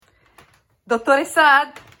Dottore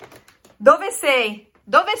Saad? Dove sei?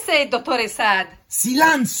 Dove sei, dottore Saad?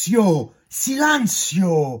 Silenzio!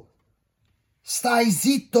 Silenzio! Stai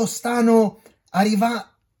zitto, stanno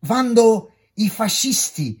arrivando i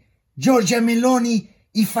fascisti. Giorgia e Meloni,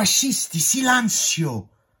 i fascisti. Silenzio!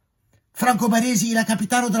 Franco Baresi, il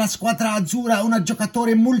capitano della squadra azzurra, un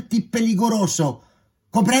giocatore multipeligoroso.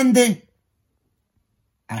 Comprende?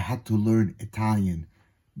 I had to learn Italian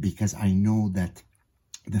because I know that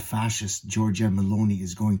the fascist Giorgia Meloni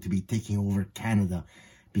is going to be taking over Canada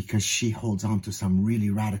because she holds on to some really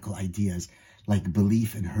radical ideas like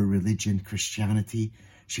belief in her religion, Christianity.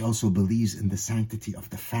 She also believes in the sanctity of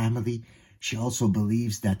the family. She also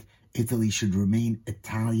believes that Italy should remain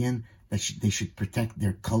Italian, that they should protect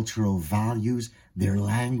their cultural values, their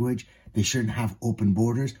language. They shouldn't have open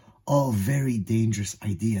borders. All very dangerous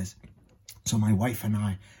ideas. So my wife and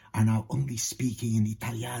I are now only speaking in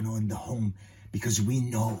Italiano in the home because we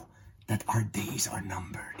know that our days are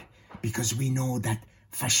numbered. Because we know that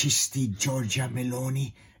fascisti Giorgia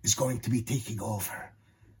Meloni is going to be taking over.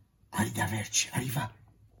 Arrivederci.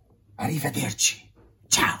 Arrivederci.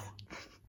 Ciao.